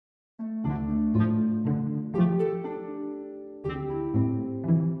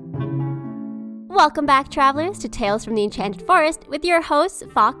Welcome back, travelers, to Tales from the Enchanted Forest with your hosts,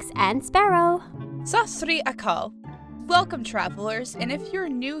 Fox and Sparrow. Sat Sri Akal. Welcome, travelers, and if you're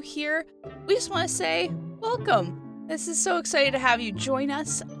new here, we just want to say welcome. This is so excited to have you join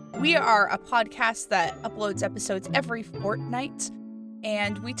us. We are a podcast that uploads episodes every fortnight,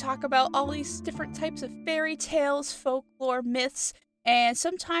 and we talk about all these different types of fairy tales, folklore, myths, and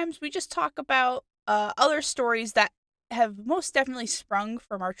sometimes we just talk about other stories that have most definitely sprung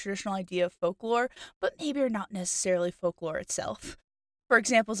from our traditional idea of folklore, but maybe are not necessarily folklore itself. For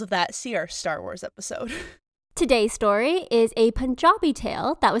examples of that, see our Star Wars episode. Today's story is a Punjabi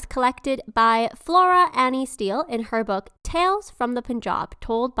tale that was collected by Flora Annie Steele in her book Tales from the Punjab,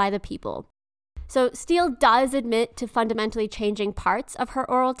 Told by the People. So Steele does admit to fundamentally changing parts of her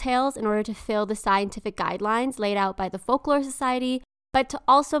oral tales in order to fill the scientific guidelines laid out by the Folklore Society, but to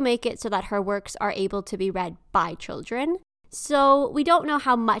also make it so that her works are able to be read by children. So we don't know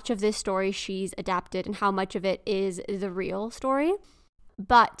how much of this story she's adapted and how much of it is the real story.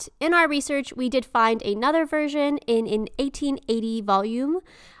 But in our research, we did find another version in an 1880 volume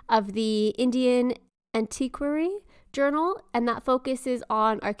of the Indian Antiquary Journal, and that focuses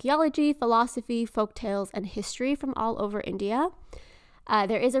on archaeology, philosophy, folktales, and history from all over India.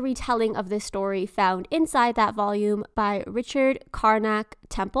 There is a retelling of this story found inside that volume by Richard Carnac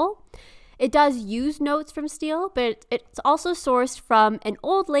Temple. It does use notes from Steele, but it's also sourced from an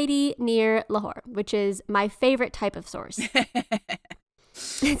old lady near Lahore, which is my favorite type of source.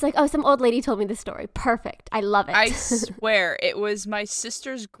 It's like, oh, some old lady told me this story. Perfect. I love it. I swear, it was my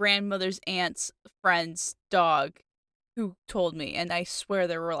sister's grandmother's aunt's friend's dog who told me, and I swear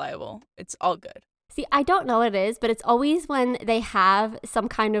they're reliable. It's all good. See, I don't know what it is, but it's always when they have some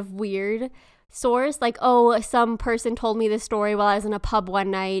kind of weird source, like, oh, some person told me this story while I was in a pub one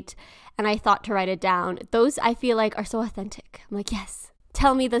night, and I thought to write it down. Those, I feel like, are so authentic. I'm like, yes,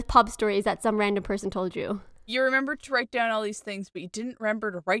 tell me the pub stories that some random person told you. You remember to write down all these things, but you didn't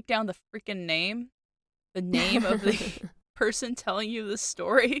remember to write down the freaking name? The name of the person telling you the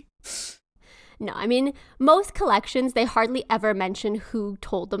story? No, I mean, most collections, they hardly ever mention who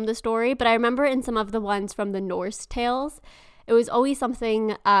told them the story, but I remember in some of the ones from the Norse tales, it was always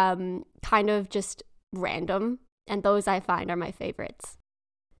something kind of just random, and those I find are my favorites.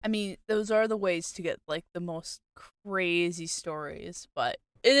 I mean, those are the ways to get, like, the most crazy stories, but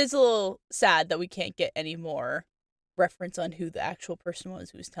it is a little sad that we can't get any more reference on who the actual person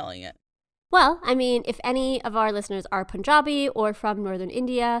was who was telling it. Well, I mean, if any of our listeners are Punjabi or from northern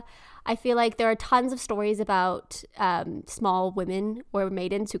India, I feel like there are tons of stories about small women or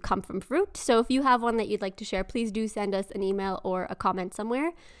maidens who come from fruit. So if you have one that you'd like to share, please do send us an email or a comment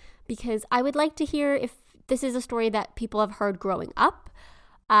somewhere, because I would like to hear if this is a story that people have heard growing up,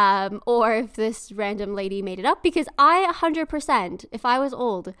 or if this random lady made it up, because I 100%, if I was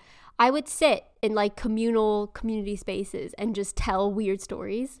old, I would sit in like communal community spaces and just tell weird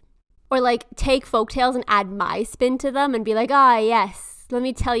stories. Or like take folktales and add my spin to them and be like, ah, yes, let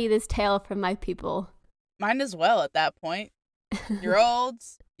me tell you this tale from my people. Mine as well at that point. You're old,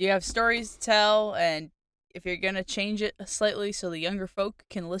 you have stories to tell, and if you're going to change it slightly so the younger folk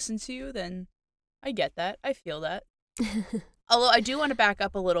can listen to you, then I get that. I feel that. Although I do want to back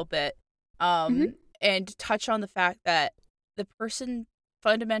up a little bit and touch on the fact that the person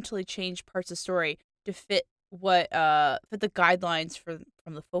fundamentally changed parts of the story to fit what the guidelines from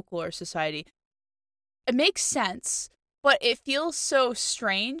the Folklore Society. It makes sense, but it feels so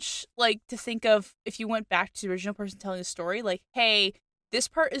strange, like, to think of if you went back to the original person telling the story, like, hey, this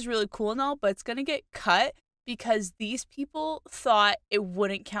part is really cool and all, but it's gonna get cut because these people thought it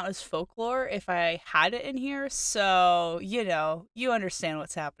wouldn't count as folklore if I had it in here. So, you know, you understand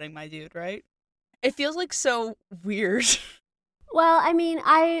what's happening, my dude, right? It feels like so weird. Well, I mean,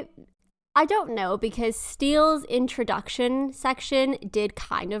 I don't know, because Steele's introduction section did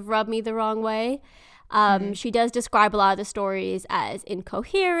kind of rub me the wrong way. She does describe a lot of the stories as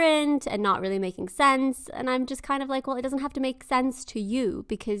incoherent and not really making sense. And I'm just kind of like, well, it doesn't have to make sense to you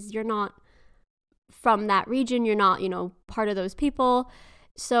because you're not from that region. You're not, part of those people.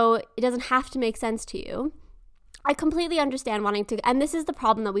 So it doesn't have to make sense to you. I completely understand wanting to, and this is the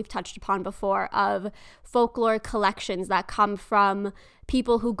problem that we've touched upon before of folklore collections that come from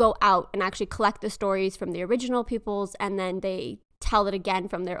people who go out and actually collect the stories from the original peoples, and then they tell it again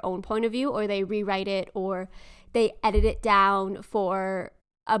from their own point of view, or they rewrite it, or they edit it down for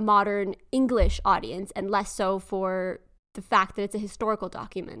a modern English audience and less so for the fact that it's a historical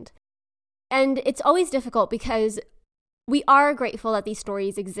document. And it's always difficult because we are grateful that these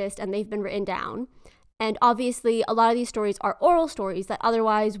stories exist and they've been written down. And obviously, a lot of these stories are oral stories that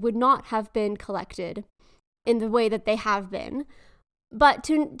otherwise would not have been collected in the way that they have been. But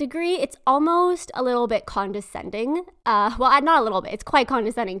to a degree, it's almost a little bit condescending. Well, not a little bit. It's quite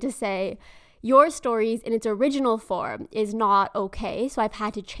condescending to say your stories in its original form is not okay, so I've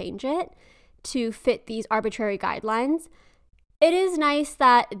had to change it to fit these arbitrary guidelines. It is nice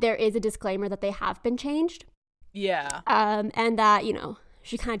that there is a disclaimer that they have been changed. Yeah. And that,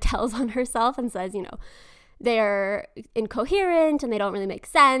 she kind of tells on herself and says, they're incoherent and they don't really make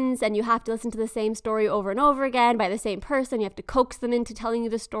sense, and you have to listen to the same story over and over again by the same person. You have to coax them into telling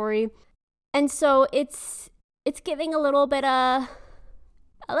you the story. And so it's giving a little bit of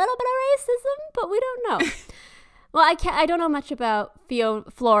racism, but we don't know. Well, I don't know much about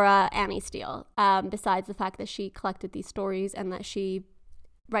Flora Annie Steele, besides the fact that she collected these stories and that she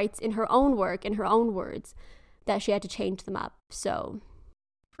writes in her own work, in her own words, that she had to change them up. So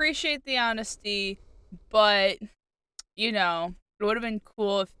appreciate the honesty, but it would have been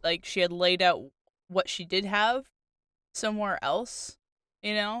cool if she had laid out what she did have somewhere else,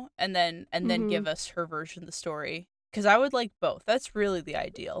 and then give us her version of the story, because I would like both. That's really the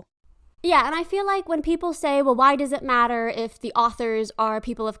ideal. Yeah, and I feel like when people say, well, why does it matter if the authors are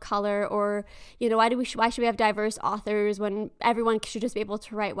people of color, or, why should we have diverse authors when everyone should just be able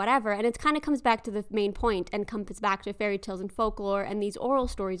to write whatever? And it kind of comes back to the main point and comes back to fairy tales and folklore and these oral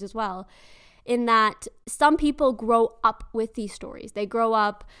stories as well, in that some people grow up with these stories. They grow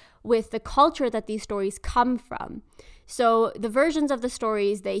up with the culture that these stories come from. So the versions of the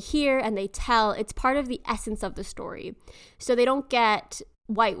stories they hear and they tell, it's part of the essence of the story. So they don't get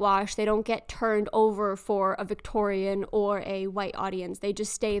whitewashed, they don't get turned over for a Victorian or a white audience. They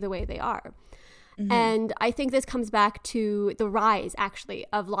just stay the way they are. Mm-hmm. And I think this comes back to the rise, actually,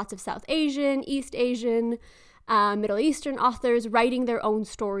 of lots of South Asian, East Asian, Middle Eastern authors writing their own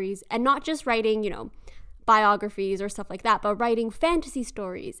stories, and not just writing, biographies or stuff like that, but writing fantasy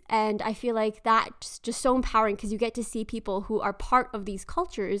stories. And I feel like that's just so empowering, because you get to see people who are part of these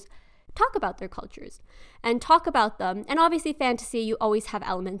cultures talk about their cultures and talk about them. And obviously fantasy, you always have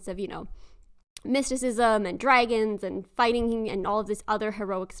elements of, mysticism and dragons and fighting and all of this other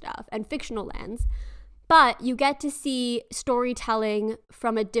heroic stuff, and fictional lands. But you get to see storytelling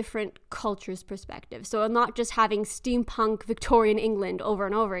from a different culture's perspective. So not just having steampunk Victorian England over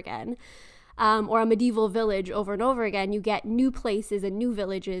and over again, or a medieval village over and over again. You get new places and new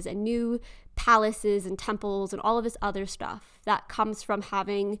villages and new palaces and temples and all of this other stuff that comes from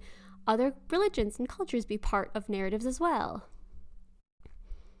having other religions and cultures be part of narratives as well.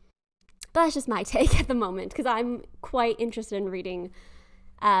 But that's just my take at the moment, because I'm quite interested in reading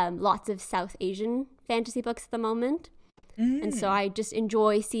lots of South Asian fantasy books at the moment. And so I just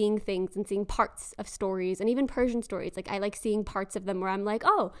enjoy seeing things and seeing parts of stories, and even Persian stories. I like seeing parts of them where I'm like,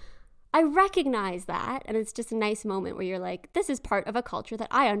 oh, I recognize that. And it's just a nice moment where you're like, this is part of a culture that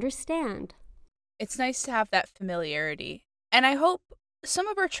I understand. It's nice to have that familiarity. And I hope some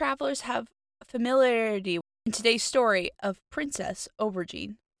of our travelers have familiarity in today's story of Princess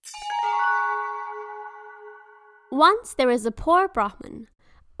Aubergine. Once there was a poor Brahmin,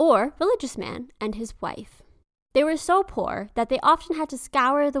 or religious man, and his wife. They were so poor that they often had to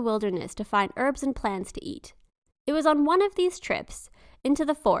scour the wilderness to find herbs and plants to eat. It was on one of these trips into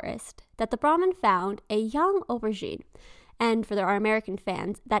the forest that the Brahmin found a young aubergine, and for our American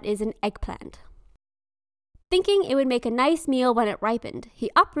fans, that is an eggplant. Thinking it would make a nice meal when it ripened,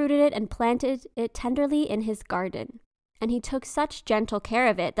 he uprooted it and planted it tenderly in his garden. And he took such gentle care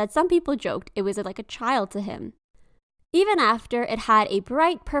of it that some people joked it was like a child to him. Even after it had a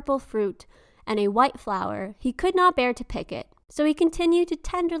bright purple fruit and a white flower, he could not bear to pick it, so he continued to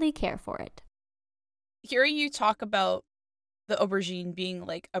tenderly care for it. Hearing you talk about the aubergine being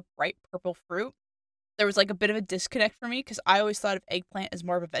like a bright purple fruit, there was like a bit of a disconnect for me, because I always thought of eggplant as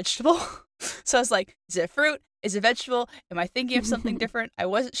more of a vegetable. So I was like, is it a fruit? Is it a vegetable? Am I thinking of something different? I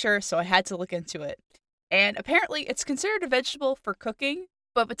wasn't sure, so I had to look into it. And apparently it's considered a vegetable for cooking,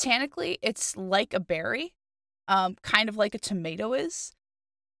 but botanically it's like a berry, kind of like a tomato is.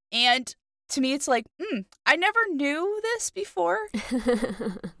 And to me it's like, I never knew this before.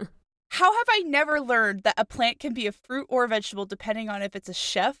 How have I never learned that a plant can be a fruit or a vegetable depending on if it's a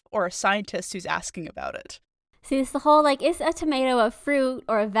chef or a scientist who's asking about it? See, it's the whole, is a tomato a fruit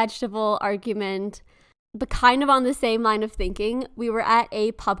or a vegetable argument, but kind of on the same line of thinking. We were at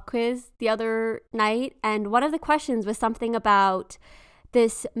a pub quiz the other night, and one of the questions was something about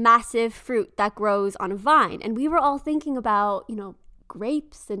this massive fruit that grows on a vine. And we were all thinking about,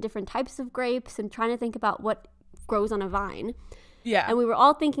 grapes and different types of grapes and trying to think about what grows on a vine. Yeah. And we were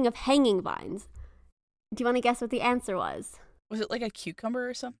all thinking of hanging vines. Do you want to guess what the answer was? Was it like a cucumber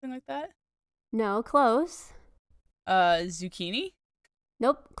or something like that? No, close. Zucchini?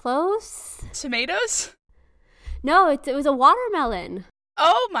 Nope, close. Tomatoes? No, it was a watermelon.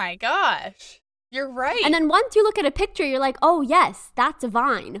 Oh my gosh. You're right. And then once you look at a picture, you're like, oh, yes, that's a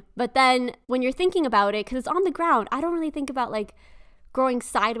vine. But then when you're thinking about it, because it's on the ground, I don't really think about like growing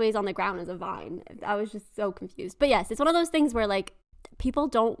sideways on the ground as a vine. I was just so confused. But yes, it's one of those things where like people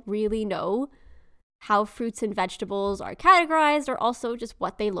don't really know how fruits and vegetables are categorized or also just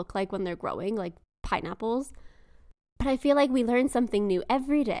what they look like when they're growing, like pineapples. But I feel like we learn something new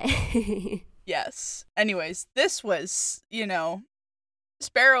every day. Yes. Anyways, this was,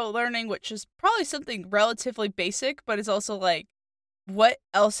 Sparrow learning, which is probably something relatively basic, but it's also like, what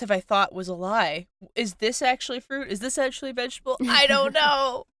else have I thought was a lie? Is this actually fruit? Is this actually a vegetable? I don't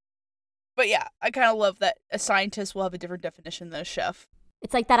know. But yeah, I kind of love that a scientist will have a different definition than a chef.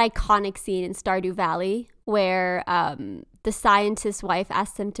 It's like that iconic scene in Stardew Valley where the scientist's wife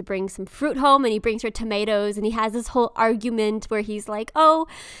asks him to bring some fruit home and he brings her tomatoes and he has this whole argument where he's like, oh,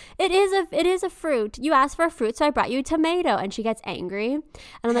 it is a fruit. You asked for a fruit, so I brought you a tomato. And she gets angry. And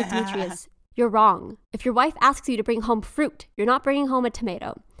I'm like, Demetrius, you're wrong. If your wife asks you to bring home fruit, you're not bringing home a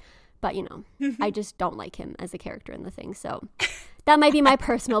tomato. But, I just don't like him as a character in the thing. So that might be my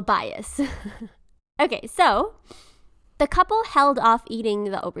personal bias. Okay, so the couple held off eating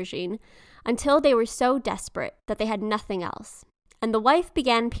the aubergine until they were so desperate that they had nothing else, and the wife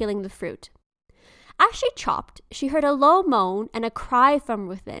began peeling the fruit. As she chopped, she heard a low moan and a cry from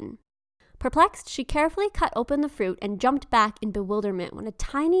within. Perplexed, she carefully cut open the fruit and jumped back in bewilderment when a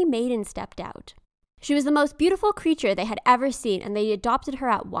tiny maiden stepped out. She was the most beautiful creature they had ever seen, and they adopted her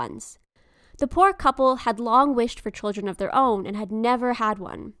at once. The poor couple had long wished for children of their own and had never had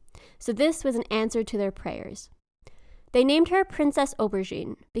one, so this was an answer to their prayers. They named her Princess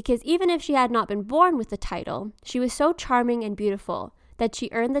Aubergine because even if she had not been born with the title, she was so charming and beautiful that she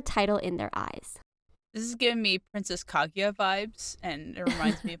earned the title in their eyes. This is giving me Princess Kaguya vibes, and it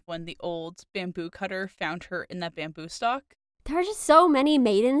reminds me of when the old bamboo cutter found her in that bamboo stalk. There are just so many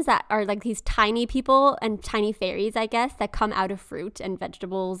maidens that are like these tiny people and tiny fairies, I guess, that come out of fruit and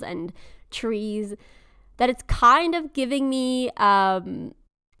vegetables and trees, that it's kind of giving me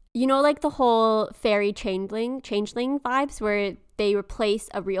like the whole fairy changeling vibes where they replace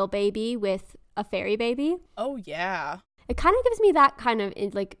a real baby with a fairy baby. Oh, yeah. It kind of gives me that kind of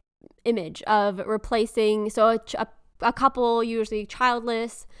like image of replacing, so a couple, usually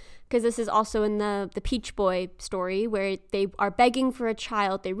childless, because this is also in the Peach Boy story where they are begging for a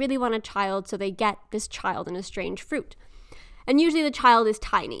child. They really want a child, so they get this child in a strange fruit. And usually the child is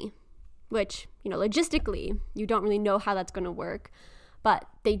tiny, which, logistically, you don't really know how that's going to work. But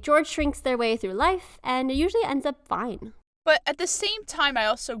they George shrinks their way through life, and it usually ends up fine. But at the same time, I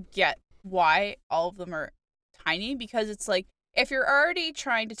also get why all of them are tiny, because it's like, if you're already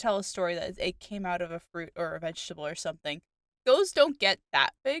trying to tell a story that it came out of a fruit or a vegetable or something, those don't get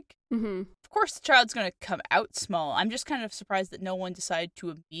that big. Mm-hmm. Of course, the child's going to come out small. I'm just kind of surprised that no one decided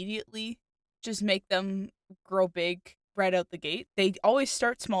to immediately just make them grow big right out the gate. They always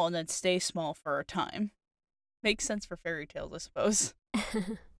start small and then stay small for a time. Makes sense for fairy tales, I suppose.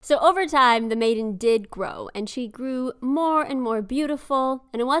 So over time, the maiden did grow, and she grew more and more beautiful,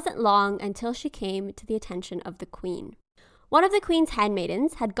 and it wasn't long until she came to the attention of the queen. One of the queen's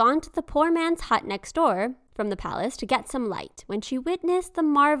handmaidens had gone to the poor man's hut next door from the palace to get some light when she witnessed the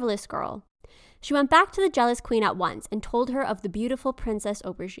marvelous girl. She went back to the jealous queen at once and told her of the beautiful Princess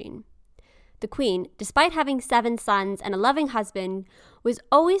Aubergine. The queen, despite having 7 sons and a loving husband, was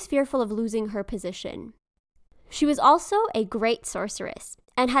always fearful of losing her position. She was also a great sorceress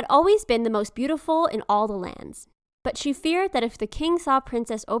and had always been the most beautiful in all the lands. But she feared that if the king saw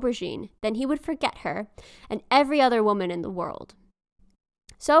Princess Aubergine, then he would forget her and every other woman in the world.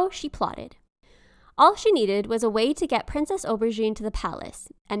 So she plotted. All she needed was a way to get Princess Aubergine to the palace,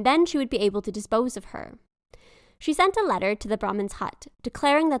 and then she would be able to dispose of her. She sent a letter to the Brahmin's hut,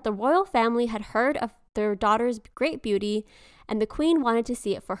 declaring that the royal family had heard of their daughter's great beauty, and the queen wanted to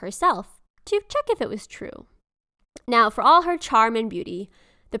see it for herself, to check if it was true. Now, for all her charm and beauty,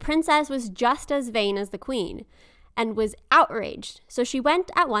 the princess was just as vain as the queen, and was outraged, so she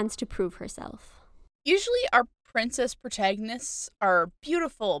went at once to prove herself. Usually our princess protagonists are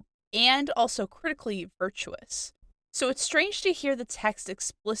beautiful and also critically virtuous. So it's strange to hear the text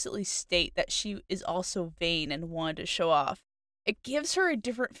explicitly state that she is also vain and wanted to show off. It gives her a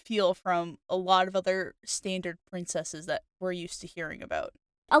different feel from a lot of other standard princesses that we're used to hearing about.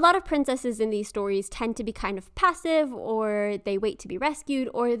 A lot of princesses in these stories tend to be kind of passive, or they wait to be rescued,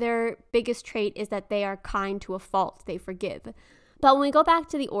 or their biggest trait is that they are kind to a fault, they forgive. But when we go back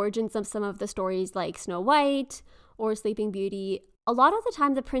to the origins of some of the stories like Snow White or Sleeping Beauty, a lot of the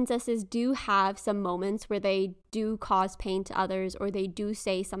time the princesses do have some moments where they do cause pain to others, or they do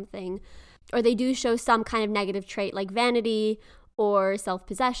say something or they do show some kind of negative trait like vanity or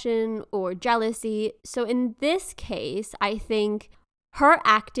self-possession or jealousy. So in this case, I think her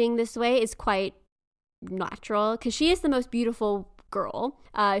acting this way is quite natural because she is the most beautiful girl.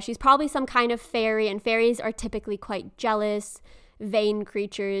 She's probably some kind of fairy, and fairies are typically quite jealous, vain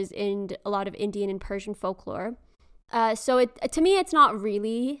creatures in a lot of Indian and Persian folklore. So to me, it's not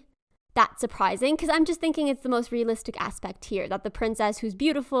really that surprising because I'm just thinking it's the most realistic aspect here, that the princess, who's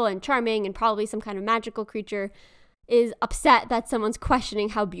beautiful and charming and probably some kind of magical creature, is upset that someone's questioning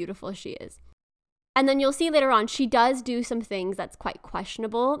how beautiful she is. And then you'll see later on, she does do some things that's quite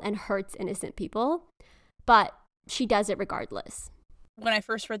questionable and hurts innocent people, but she does it regardless. When I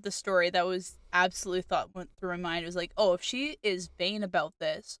first read the story, that was absolutely thought went through my mind. It was like, oh, if she is vain about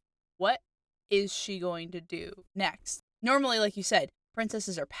this, what is she going to do next? Normally, like you said,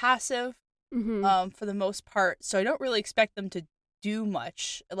 princesses are passive for the most part, so I don't really expect them to do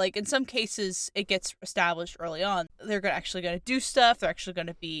much. Like, in some cases, it gets established early on. They're actually going to do stuff. They're actually going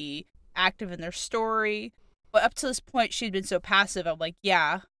to be active in their story. But up to this point, she'd been so passive. I'm like,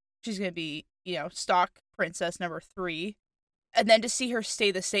 yeah, she's going to be, stock princess number 3. And then to see her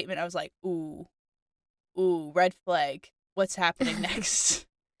say the statement, I was like, ooh, red flag. What's happening next?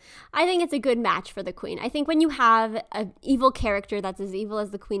 I think it's a good match for the queen. I think when you have an evil character that's as evil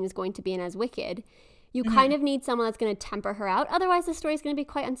as the queen is going to be and as wicked, you kind of need someone that's going to temper her out. Otherwise, the story is going to be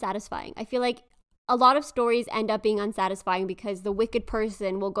quite unsatisfying. I feel like a lot of stories end up being unsatisfying because the wicked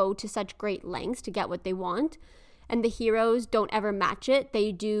person will go to such great lengths to get what they want, and the heroes don't ever match it.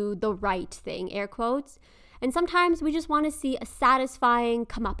 They do the right thing, air quotes. And sometimes we just want to see a satisfying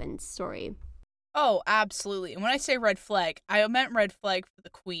comeuppance story. Oh, absolutely. And when I say red flag, I meant red flag for the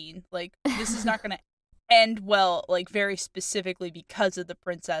queen. Like, this is not going to end well, like, very specifically because of the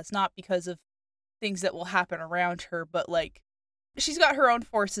princess, not because of things that will happen around her, but, like, she's got her own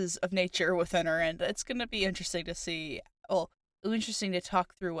forces of nature within her, and it's going to be interesting to see. Well, it'll be interesting to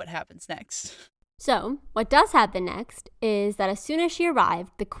talk through what happens next. So, what does happen next is that as soon as she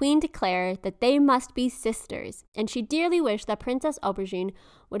arrived, the queen declared that they must be sisters, and she dearly wished that Princess Aubergine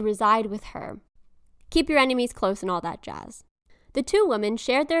would reside with her. Keep your enemies close and all that jazz. The two women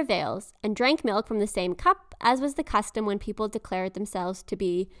shared their veils and drank milk from the same cup, as was the custom when people declared themselves to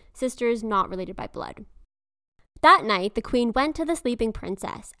be sisters not related by blood. That night, the queen went to the sleeping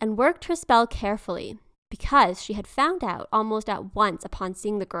princess and worked her spell carefully, because she had found out almost at once upon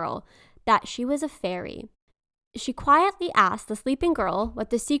seeing the girl that she was a fairy. She quietly asked the sleeping girl what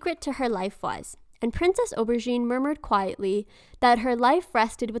the secret to her life was, and Princess Aubergine murmured quietly that her life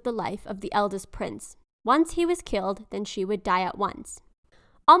rested with the life of the eldest prince. Once he was killed, then she would die at once.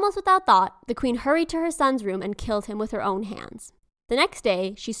 Almost without thought, the queen hurried to her son's room and killed him with her own hands. The next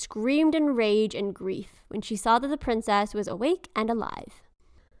day, she screamed in rage and grief when she saw that the princess was awake and alive.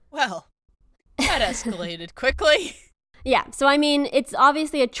 Well, that escalated quickly. Yeah, so I mean, it's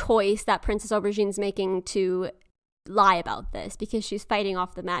obviously a choice that Princess Aubergine's making to lie about this because she's fighting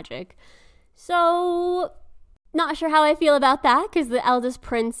off the magic. So, not sure how I feel about that because the eldest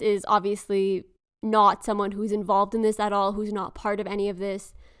prince is obviously not someone who's involved in this at all, who's not part of any of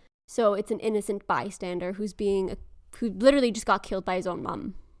this. So it's an innocent bystander who literally just got killed by his own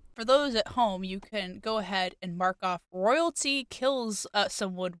mom. For those at home, you can go ahead and mark off royalty kills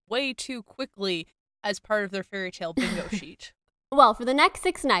someone way too quickly as part of their fairy tale bingo sheet. Well, for the next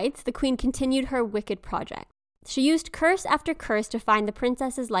 6 nights, the queen continued her wicked project. She used curse after curse to find the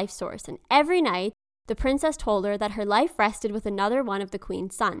princess's life source, and every night, the princess told her that her life rested with another one of the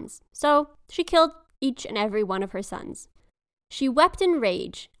queen's sons. So she killed each and every one of her sons. She wept in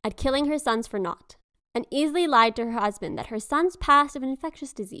rage at killing her sons for naught, and easily lied to her husband that her sons passed of an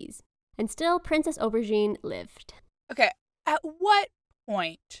infectious disease. And still, Princess Aubergine lived. Okay, at what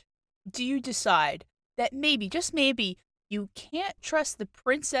point do you decide that maybe, just maybe, you can't trust the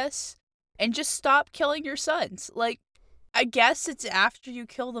princess and just stop killing your sons? Like, I guess it's after you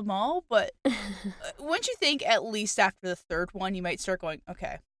kill them all, but wouldn't you think at least after the 3rd one, you might start going,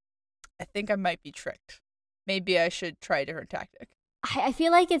 okay, I think I might be tricked. Maybe I should try a different tactic. I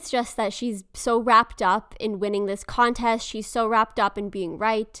feel like it's just that she's so wrapped up in winning this contest. She's so wrapped up in being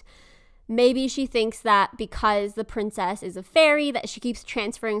right. Maybe she thinks that because the princess is a fairy, that she keeps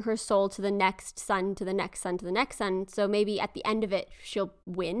transferring her soul to the next son, to the next son, to the next son. So maybe at the end of it, she'll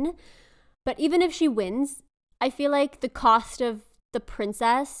win. But even if she wins, I feel like the cost of the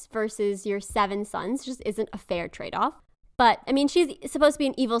princess versus your 7 sons just isn't a fair trade-off. But, I mean, she's supposed to be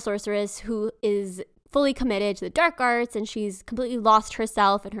an evil sorceress who is fully committed to the dark arts, and she's completely lost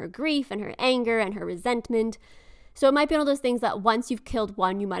herself and her grief and her anger and her resentment. So it might be one of those things that once you've killed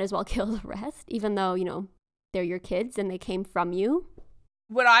one, you might as well kill the rest, even though, they're your kids and they came from you.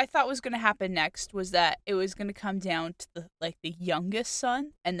 what I thought was going to happen next was that it was going to come down to the youngest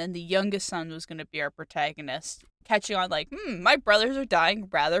son, and then the youngest son was going to be our protagonist, catching on like, my brothers are dying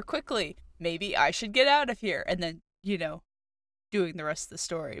rather quickly. Maybe I should get out of here. And then, doing the rest of the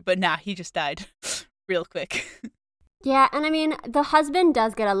story. But nah, he just died real quick. Yeah, and I mean, the husband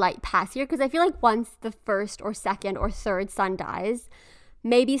does get a light pass here, because I feel like once the first or second or third son dies,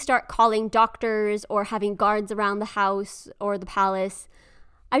 maybe start calling doctors or having guards around the house or the palace.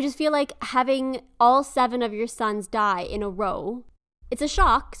 I just feel like having all 7 of your sons die in a row, it's a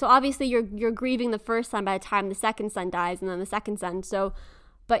shock. So obviously you're grieving the first son by the time the second son dies, and then the second son.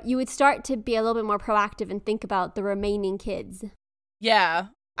 But you would start to be a little bit more proactive and think about the remaining kids. Yeah.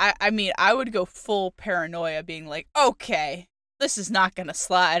 I mean, I would go full paranoia, being like, okay, this is not going to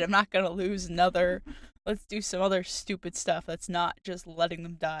slide. I'm not going to lose another. Let's do some other stupid stuff that's not just letting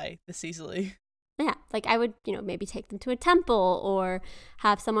them die this easily. Yeah, like I would, maybe take them to a temple, or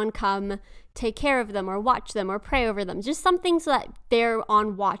have someone come take care of them or watch them or pray over them. Just something so that they're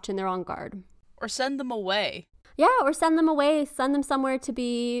on watch and they're on guard. Or send them away. Yeah, or send them away, send them somewhere to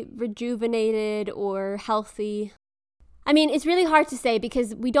be rejuvenated or healthy. I mean, it's really hard to say,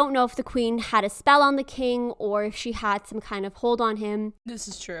 because we don't know if the queen had a spell on the king or if she had some kind of hold on him. This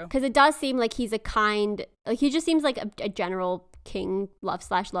is true. Because it does seem like he's he just seems like a general king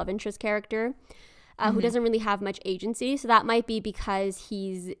love interest character. Who doesn't really have much agency. So that might be because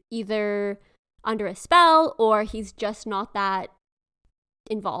he's either under a spell or he's just not that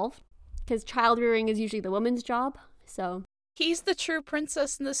involved. Because child rearing is usually the woman's job. So he's the true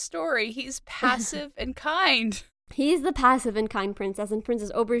princess in this story. He's passive and kind. He's the passive and kind princess, and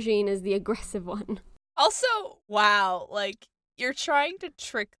Princess Aubergine is the aggressive one. Also, wow, like, you're trying to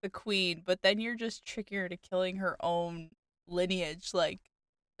trick the queen, but then you're just tricking her to killing her own lineage. Like,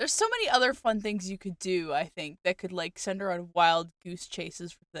 there's so many other fun things you could do, I think, that could, like, send her on wild goose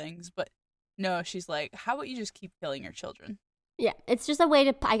chases for things. But no, she's like, how about you just keep killing your children? Yeah, it's just a way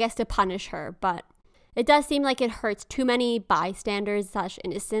to, I guess, to punish her. But it does seem like it hurts too many bystanders /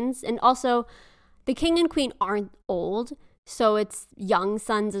 innocents. And also, the king and queen aren't old, so it's young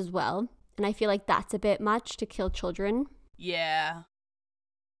sons as well. And I feel like that's a bit much to kill children. Yeah.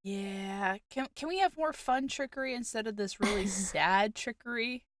 Yeah. Can we have more fun trickery instead of this really sad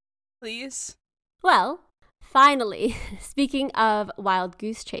trickery? Please? Well, finally, speaking of wild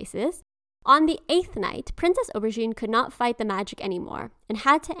goose chases, on the 8th night, Princess Aubergine could not fight the magic anymore and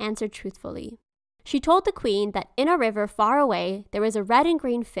had to answer truthfully. She told the queen that in a river far away, there was a red and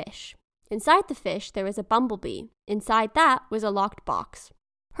green fish. Inside the fish, there was a bumblebee. Inside that was a locked box.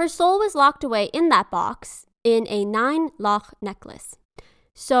 Her soul was locked away in that box in a 9-loch necklace.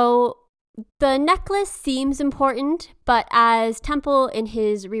 So the necklace seems important, but as Temple in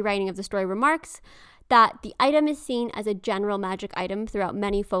his rewriting of the story remarks, that the item is seen as a general magic item throughout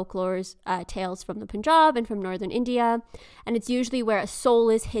many folklores, tales from the Punjab and from northern India, and it's usually where a soul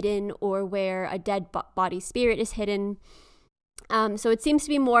is hidden or where a dead body spirit is hidden. So it seems to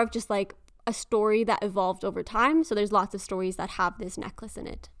be more of just like a story that evolved over time, so there's lots of stories that have this necklace in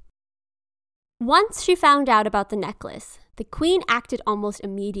it. Once she found out about the necklace, the queen acted almost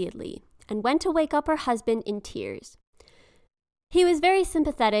immediately and went to wake up her husband in tears. He was very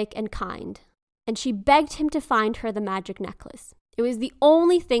sympathetic and kind, and she begged him to find her the magic necklace. It was the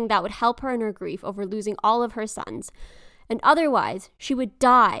only thing that would help her in her grief over losing all of her sons, and otherwise she would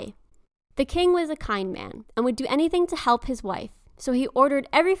die. The king was a kind man and would do anything to help his wife, so he ordered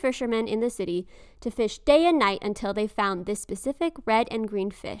every fisherman in the city to fish day and night until they found this specific red and green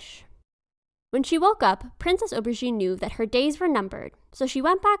fish. When she woke up, Princess Aubergine knew that her days were numbered, so she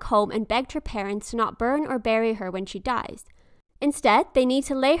went back home and begged her parents to not burn or bury her when she dies. Instead, they need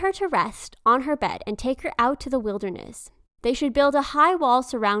to lay her to rest on her bed and take her out to the wilderness. They should build a high wall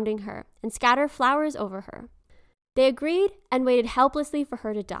surrounding her and scatter flowers over her. They agreed and waited helplessly for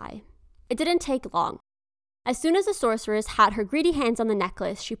her to die. It didn't take long. As soon as the sorceress had her greedy hands on the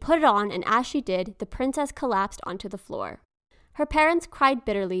necklace, she put it on, and as she did, the princess collapsed onto the floor. Her parents cried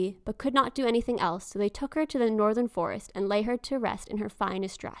bitterly, but could not do anything else, so they took her to the northern forest and lay her to rest in her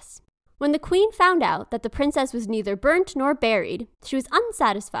finest dress. When the queen found out that the princess was neither burnt nor buried, she was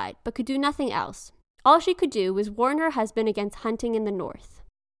unsatisfied, but could do nothing else. All she could do was warn her husband against hunting in the north.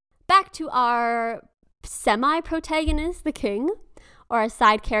 Back to our semi-protagonist, the king, or a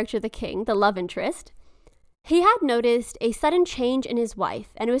side character, the king, the love interest. He had noticed a sudden change in his wife,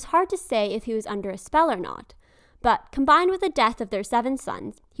 and it was hard to say if he was under a spell or not. But combined with the death of their 7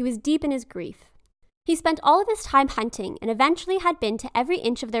 sons, he was deep in his grief. He spent all of his time hunting and eventually had been to every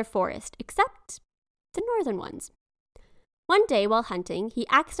inch of their forest, except the northern ones. One day while hunting, he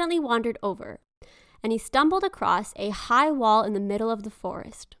accidentally wandered over, and he stumbled across a high wall in the middle of the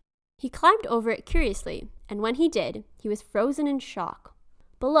forest. He climbed over it curiously, and when he did, he was frozen in shock.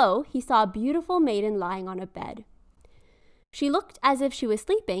 Below, he saw a beautiful maiden lying on a bed. She looked as if she was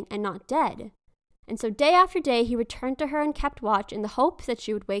sleeping and not dead, and so day after day he returned to her and kept watch in the hopes that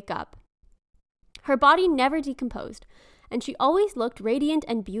she would wake up. Her body never decomposed, and she always looked radiant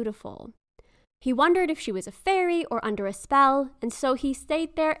and beautiful. He wondered if she was a fairy or under a spell, and so he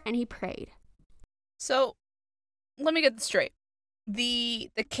stayed there and he prayed. So, let me get this straight. The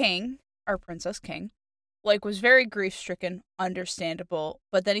king, our princess king, was very grief-stricken, understandable,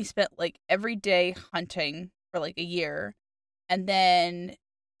 but then he spent, every day hunting for, a year, and then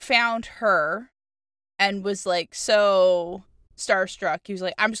found her and was, so starstruck. He was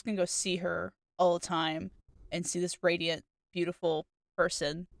like, I'm just gonna go see her all the time and see this radiant, beautiful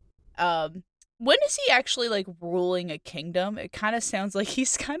person. When is he actually, ruling a kingdom? It kind of sounds like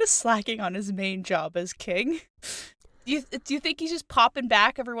he's kind of slacking on his main job as king. Do you think he's just popping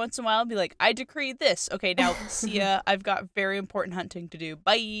back every once in a while and be like, I decree this. Okay, now see ya. I've got very important hunting to do.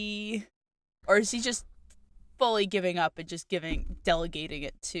 Bye. Or is he just fully giving up and just delegating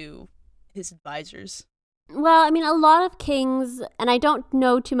it to his advisors? Well, I mean, a lot of kings, and I don't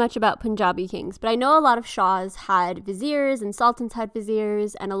know too much about Punjabi kings, but I know a lot of shahs had viziers and sultans had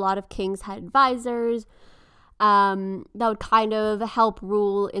viziers, and a lot of kings had advisors that would kind of help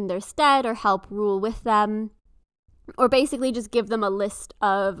rule in their stead or help rule with them, or basically just give them a list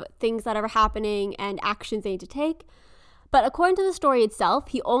of things that are happening and actions they need to take. But according to the story itself,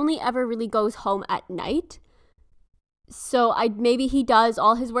 he only ever really goes home at night. So maybe he does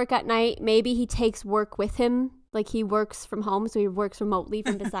all his work at night. Maybe he takes work with him. He works from home, so he works remotely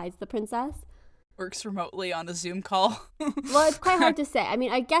from besides the princess. Works remotely on a Zoom call. Well, it's quite hard to say. I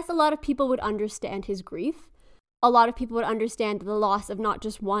mean, I guess a lot of people would understand his grief. A lot of people would understand the loss of not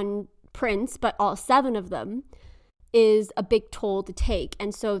just one prince, but all 7 of them is a big toll to take.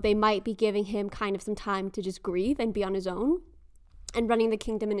 And so they might be giving him kind of some time to just grieve and be on his own and running the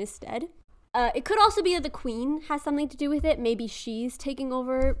kingdom in his stead. It could also be that the queen has something to do with it. Maybe she's taking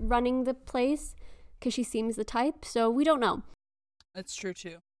over running the place because she seems the type. So we don't know. That's true,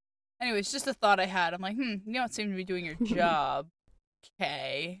 too. Anyways, just a thought I had. I'm like, you don't seem to be doing your job.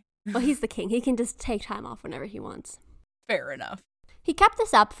 Okay. Well, he's the king. He can just take time off whenever he wants. Fair enough. He kept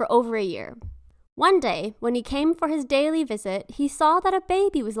this up for over a year. One day, when he came for his daily visit, he saw that a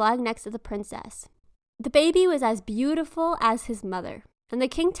baby was lying next to the princess. The baby was as beautiful as his mother, and the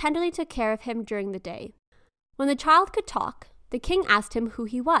king tenderly took care of him during the day. When the child could talk, the king asked him who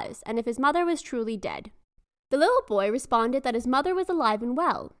he was and if his mother was truly dead. The little boy responded that his mother was alive and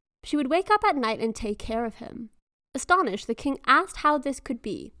well. She would wake up at night and take care of him. Astonished, the king asked how this could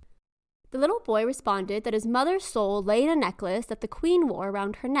be. The little boy responded that his mother's soul lay in a necklace that the queen wore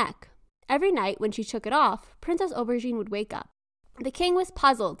around her neck. Every night, when she took it off, Princess Aubergine would wake up. The king was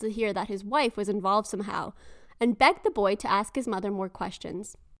puzzled to hear that his wife was involved somehow, and begged the boy to ask his mother more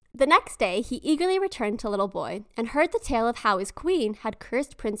questions. The next day, he eagerly returned to little boy and heard the tale of how his queen had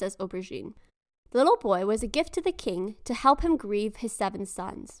cursed Princess Aubergine. The little boy was a gift to the king to help him grieve his 7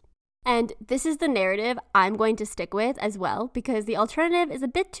 sons. And this is the narrative I'm going to stick with as well, because the alternative is a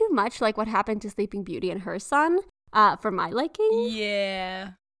bit too much like what happened to Sleeping Beauty and her son, for my liking.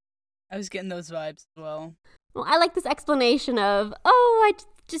 Yeah. I was getting those vibes as well. Well, I like this explanation of, I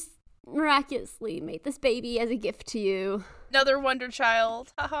just miraculously made this baby as a gift to you. Another wonder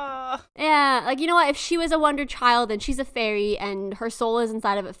child. Haha. Yeah, you know what? If she was a wonder child and she's a fairy and her soul is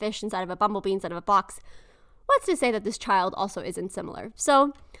inside of a fish, inside of a bumblebee, inside of a box, what's to say that this child also isn't similar?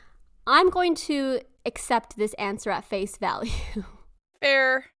 So I'm going to accept this answer at face value.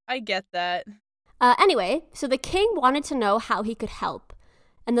 Fair. I get that. Anyway, so the king wanted to know how he could help.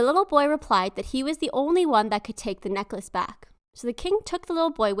 And the little boy replied that he was the only one that could take the necklace back. So the king took the little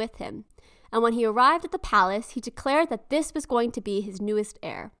boy with him. And when he arrived at the palace, he declared that this was going to be his newest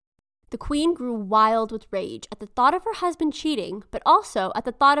heir. The queen grew wild with rage at the thought of her husband cheating, but also at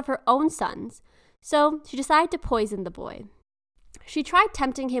the thought of her own sons. So she decided to poison the boy. She tried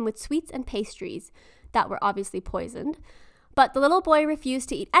tempting him with sweets and pastries that were obviously poisoned, but the little boy refused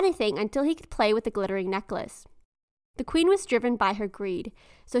to eat anything until he could play with the glittering necklace. The queen was driven by her greed,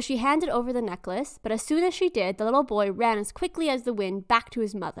 so she handed over the necklace, but as soon as she did, the little boy ran as quickly as the wind back to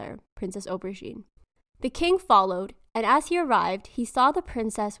his mother, Princess Aubergine. The king followed, and as he arrived, he saw the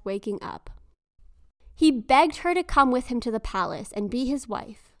princess waking up. He begged her to come with him to the palace and be his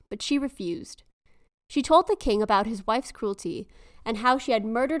wife, but she refused. She told the king about his wife's cruelty and how she had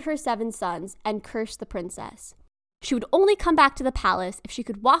murdered her 7 sons and cursed the princess. She would only come back to the palace if she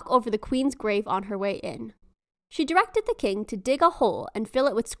could walk over the queen's grave on her way in. She directed the king to dig a hole and fill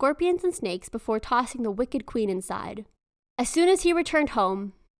it with scorpions and snakes before tossing the wicked queen inside. As soon as he returned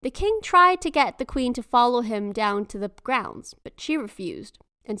home, the king tried to get the queen to follow him down to the grounds, but she refused,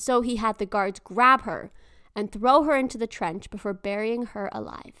 and so he had the guards grab her and throw her into the trench before burying her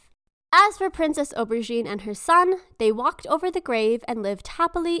alive. As for Princess Aubergine and her son, they walked over the grave and lived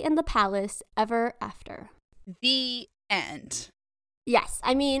happily in the palace ever after. The end. Yes,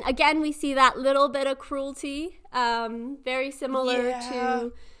 I mean, again, we see that little bit of cruelty, very similar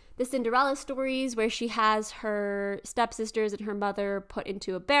to the Cinderella stories where she has her stepsisters and her mother put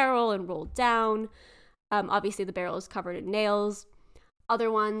into a barrel and rolled down. Obviously, the barrel is covered in nails.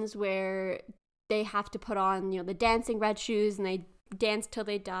 Other ones where they have to put on, the dancing red shoes and they dance till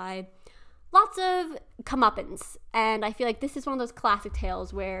they die. Lots of comeuppance. And I feel like this is one of those classic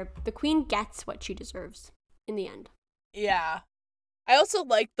tales where the queen gets what she deserves in the end. Yeah. I also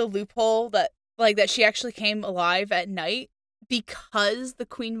like the loophole that she actually came alive at night because the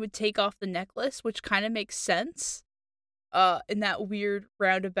queen would take off the necklace, which kind of makes sense in that weird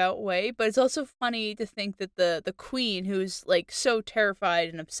roundabout way. But it's also funny to think that the queen, who's like so terrified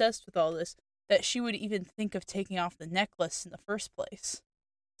and obsessed with all this, that she would even think of taking off the necklace in the first place.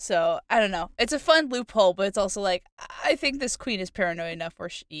 So, I don't know. It's a fun loophole, but it's also like, I think this queen is paranoid enough where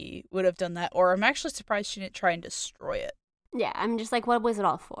she would have done that. Or I'm actually surprised she didn't try and destroy it. Yeah, I'm just like, what was it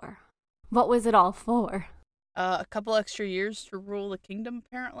all for? What was it all for? A couple extra years to rule the kingdom,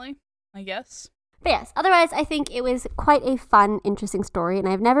 apparently, I guess. But yes, otherwise, I think it was quite a fun, interesting story. And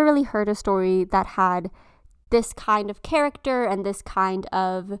I've never really heard a story that had this kind of character and this kind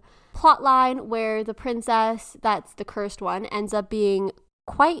of plotline where the princess, that's the cursed one, ends up being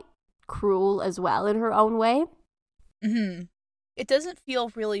quite cruel as well in her own way. Mm-hmm. It doesn't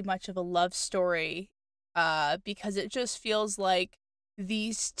feel really much of a love story because it just feels like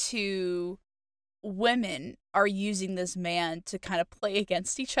these two women are using this man to kind of play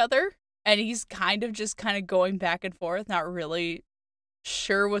against each other. And he's kind of going back and forth, not really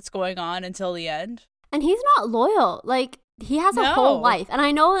sure what's going on until the end. And he's not loyal. Like, he has a whole life. And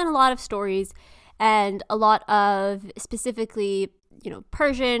I know in a lot of stories and a lot of specifically,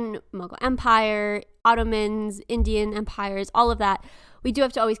 Persian, Mughal Empire, Ottomans, Indian empires, all of that, we do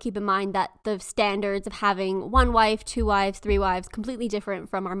have to always keep in mind that the standards of having one wife, two wives, three wives, completely different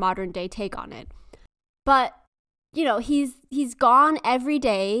from our modern day take on it. But, he's gone every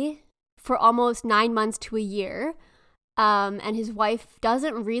day for almost 9 months to a year. And his wife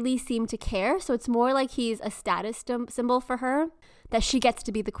doesn't really seem to care. So it's more like he's a status symbol for her, that she gets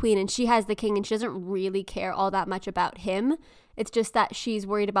to be the queen and she has the king and she doesn't really care all that much about him. It's just that she's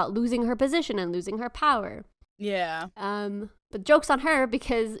worried about losing her position and losing her power. Yeah. But joke's on her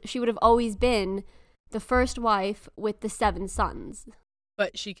because she would have always been the first wife with the 7 sons.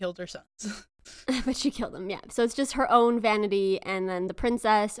 But she killed her sons. But she killed them, yeah. So it's just her own vanity. And then the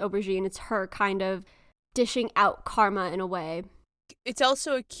princess, Aubergine, it's her kind of dishing out karma in a way. It's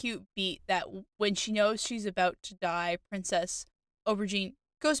also a cute beat that when she knows she's about to die, Princess Aubergine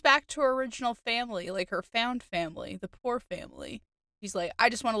goes back to her original family, like her found family, the poor family. She's like, I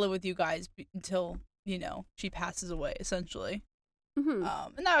just want to live with you guys until, she passes away, essentially. Mm-hmm.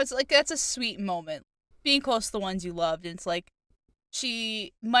 And that was like, that's a sweet moment. Being close to the ones you loved. And it's like,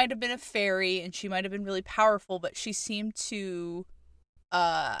 she might have been a fairy and she might have been really powerful, but she seemed to,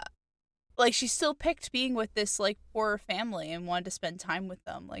 she still picked being with this, poor family and wanted to spend time with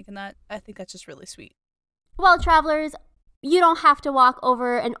them. And that, I think that's just really sweet. Well, travelers, you don't have to walk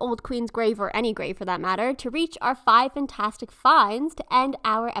over an old queen's grave, or any grave for that matter, to reach our 5 fantastic finds to end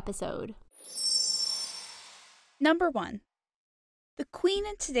our episode. Number 1. The queen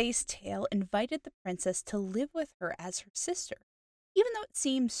in today's tale invited the princess to live with her as her sister. Even though it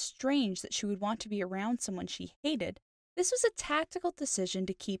seems strange that she would want to be around someone she hated, this was a tactical decision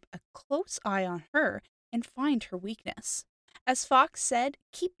to keep a close eye on her and find her weakness. As Fox said,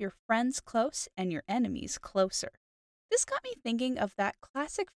 keep your friends close and your enemies closer. This got me thinking of that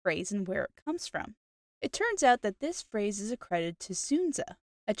classic phrase and where it comes from. It turns out that this phrase is accredited to Sun Tzu,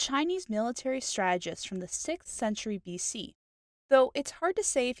 a Chinese military strategist from the 6th century BC, though it's hard to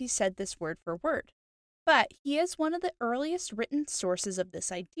say if he said this word for word. But he is one of the earliest written sources of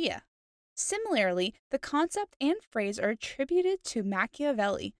this idea. Similarly, the concept and phrase are attributed to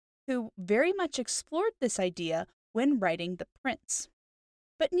Machiavelli, who very much explored this idea when writing The Prince.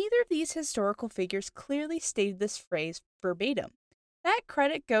 But neither of these historical figures clearly stated this phrase verbatim. That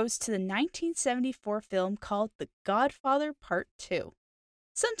credit goes to the 1974 film called The Godfather Part 2.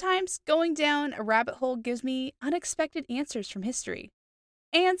 Sometimes going down a rabbit hole gives me unexpected answers from history.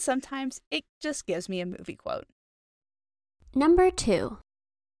 And sometimes it just gives me a movie quote. Number 2.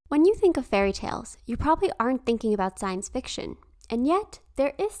 When you think of fairy tales, you probably aren't thinking about science fiction, and yet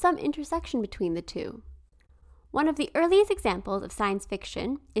there is some intersection between the two. One of the earliest examples of science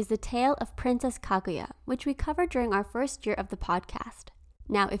fiction is the tale of Princess Kaguya, which we covered during our first year of the podcast.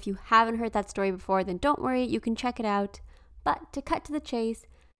 Now, if you haven't heard that story before, then don't worry, you can check it out. But to cut to the chase,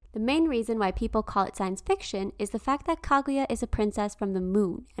 the main reason why people call it science fiction is the fact that Kaguya is a princess from the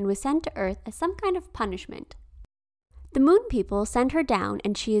moon and was sent to Earth as some kind of punishment. The moon people send her down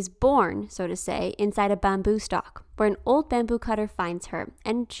and she is born, so to say, inside a bamboo stalk, where an old bamboo cutter finds her,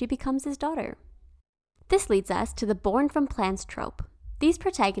 and she becomes his daughter. This leads us to the born from plants trope. These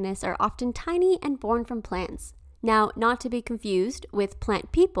protagonists are often tiny and born from plants. Now, not to be confused with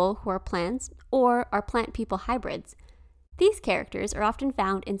plant people who are plants or are plant people hybrids. These characters are often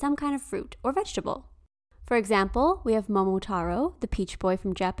found in some kind of fruit or vegetable. For example, we have Momotaro, the peach boy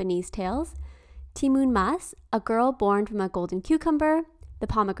from Japanese tales, Timun Mas, a girl born from a golden cucumber, the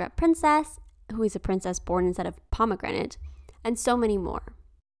pomegranate princess, who is a princess born instead of pomegranate, and so many more.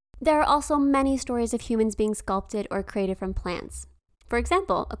 There are also many stories of humans being sculpted or created from plants. For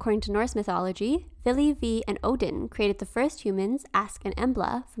example, according to Norse mythology, Vili, V, and Odin created the first humans, Ask and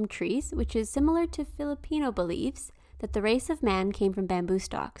Embla, from trees, which is similar to Filipino beliefs that the race of man came from bamboo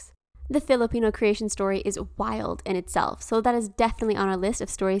stalks. The Filipino creation story is wild in itself, so that is definitely on our list of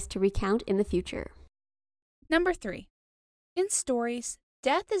stories to recount in the future. Number 3. In stories,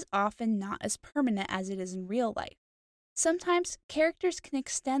 death is often not as permanent as it is in real life. Sometimes characters can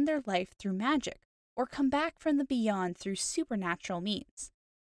extend their life through magic or come back from the beyond through supernatural means.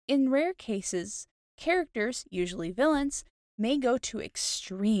 In rare cases, characters, usually villains, may go to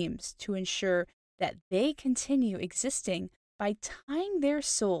extremes to ensure that they continue existing by tying their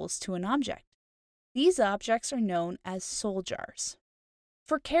souls to an object. These objects are known as soul jars.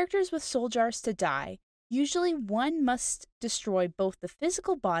 For characters with soul jars to die, usually one must destroy both the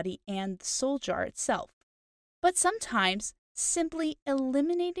physical body and the soul jar itself. But sometimes, simply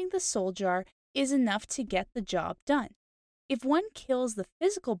eliminating the soul jar is enough to get the job done. If one kills the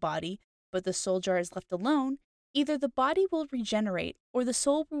physical body, but the soul jar is left alone, either the body will regenerate or the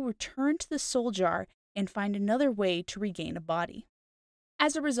soul will return to the soul jar and find another way to regain a body.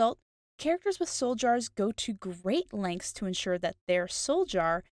 As a result, characters with soul jars go to great lengths to ensure that their soul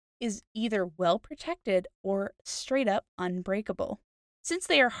jar is either well protected or straight up unbreakable. Since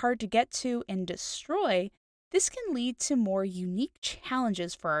they are hard to get to and destroy, this can lead to more unique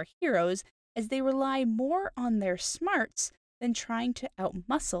challenges for our heroes as they rely more on their smarts than trying to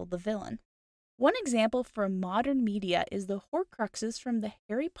outmuscle the villain. One example from modern media is the Horcruxes from the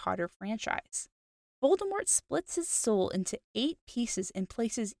Harry Potter franchise. Voldemort splits his soul into 8 pieces and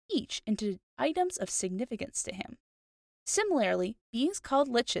places each into items of significance to him. Similarly, beings called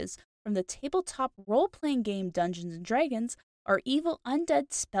liches from the tabletop role-playing game Dungeons & Dragons are evil undead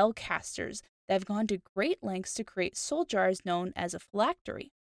spellcasters that have gone to great lengths to create soul jars known as a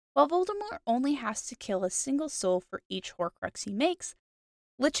phylactery. While Voldemort only has to kill a single soul for each Horcrux he makes,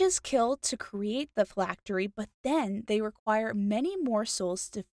 liches kill to create the phylactery, but then they require many more souls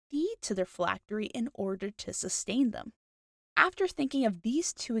to feed to their phylactery in order to sustain them. After thinking of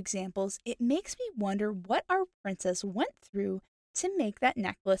these 2 examples, it makes me wonder what our princess went through to make that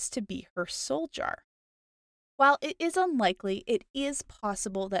necklace to be her soul jar. While it is unlikely, it is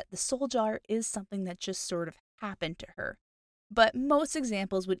possible that the soul jar is something that just sort of happened to her. But most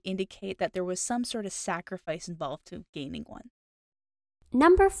examples would indicate that there was some sort of sacrifice involved to gaining one.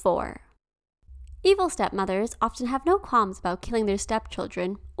 Number 4. Evil stepmothers often have no qualms about killing their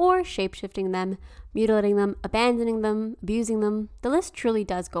stepchildren or shapeshifting them, mutilating them, abandoning them, abusing them. The list truly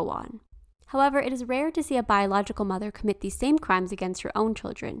does go on. However, it is rare to see a biological mother commit these same crimes against her own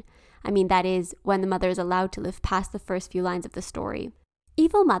children. That is, when the mother is allowed to live past the first few lines of the story.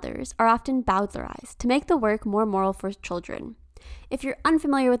 Evil mothers are often bowdlerized to make the work more moral for children. If you're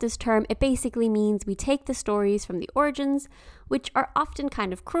unfamiliar with this term, it basically means we take the stories from the origins, which are often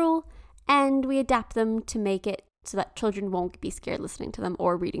kind of cruel, and we adapt them to make it so that children won't be scared listening to them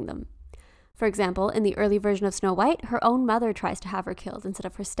or reading them. For example, in the early version of Snow White, her own mother tries to have her killed instead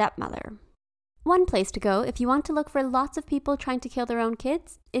of her stepmother. One place to go if you want to look for lots of people trying to kill their own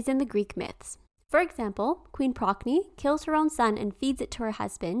kids is in the Greek myths. For example, Queen Procne kills her own son and feeds it to her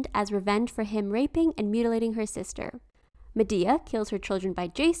husband as revenge for him raping and mutilating her sister. Medea kills her children by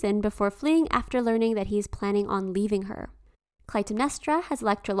Jason before fleeing after learning that he is planning on leaving her. Clytemnestra has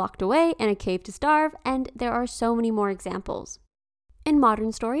Electra locked away in a cave to starve, and there are so many more examples. In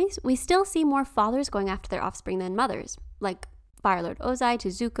modern stories, we still see more fathers going after their offspring than mothers, like Firelord Ozai to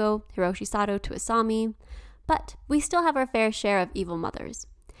Zuko, Hiroshi Sato to Asami, but we still have our fair share of evil mothers.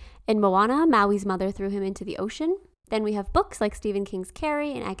 In Moana, Maui's mother threw him into the ocean. Then we have books like Stephen King's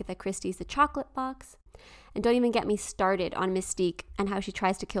Carrie and Agatha Christie's The Chocolate Box. And don't even get me started on Mystique and how she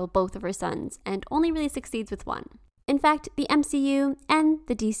tries to kill both of her sons and only really succeeds with one. In fact, the MCU and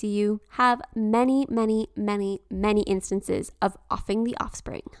the DCU have many, many, many, many instances of offing the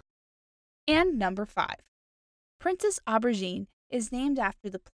offspring. And number 5. Princess Aubergine is named after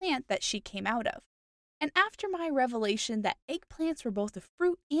the plant that she came out of. And after my revelation that eggplants were both a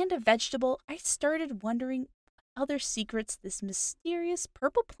fruit and a vegetable, I started wondering what other secrets this mysterious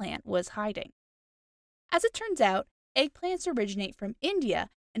purple plant was hiding. As it turns out, eggplants originate from India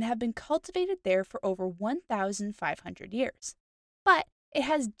and have been cultivated there for over 1,500 years. But it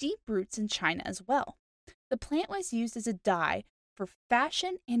has deep roots in China as well. The plant was used as a dye for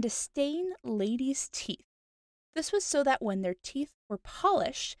fashion and to stain ladies' teeth. This was so that when their teeth were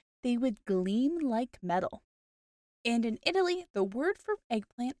polished, they would gleam like metal. And in Italy, the word for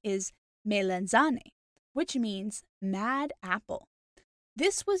eggplant is melanzane, which means mad apple.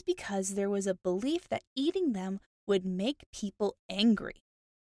 This was because there was a belief that eating them would make people angry.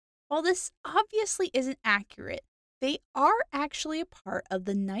 While this obviously isn't accurate, they are actually a part of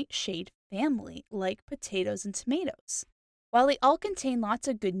the nightshade family, like potatoes and tomatoes. While they all contain lots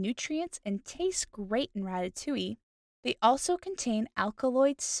of good nutrients and taste great in ratatouille, they also contain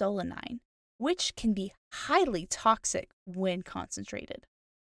alkaloid solanine, which can be highly toxic when concentrated.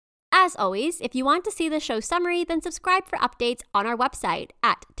 As always, if you want to see the show summary, then subscribe for updates on our website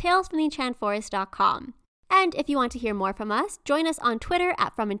at talesfromtheenchantedforest.com. And if you want to hear more from us, join us on Twitter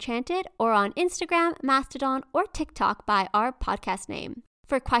at FromEnchanted or on Instagram, Mastodon, or TikTok by our podcast name.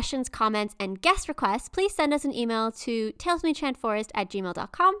 For questions, comments, and guest requests, please send us an email to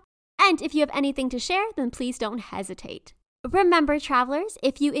talesfromtheenchantedforest@gmail.com. And if you have anything to share, then please don't hesitate. Remember, travelers,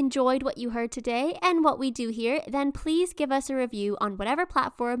 if you enjoyed what you heard today and what we do here, then please give us a review on whatever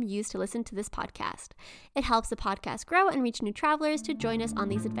platform you use to listen to this podcast. It helps the podcast grow and reach new travelers to join us on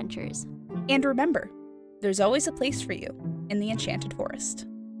these adventures. And remember, there's always a place for you in the Enchanted Forest.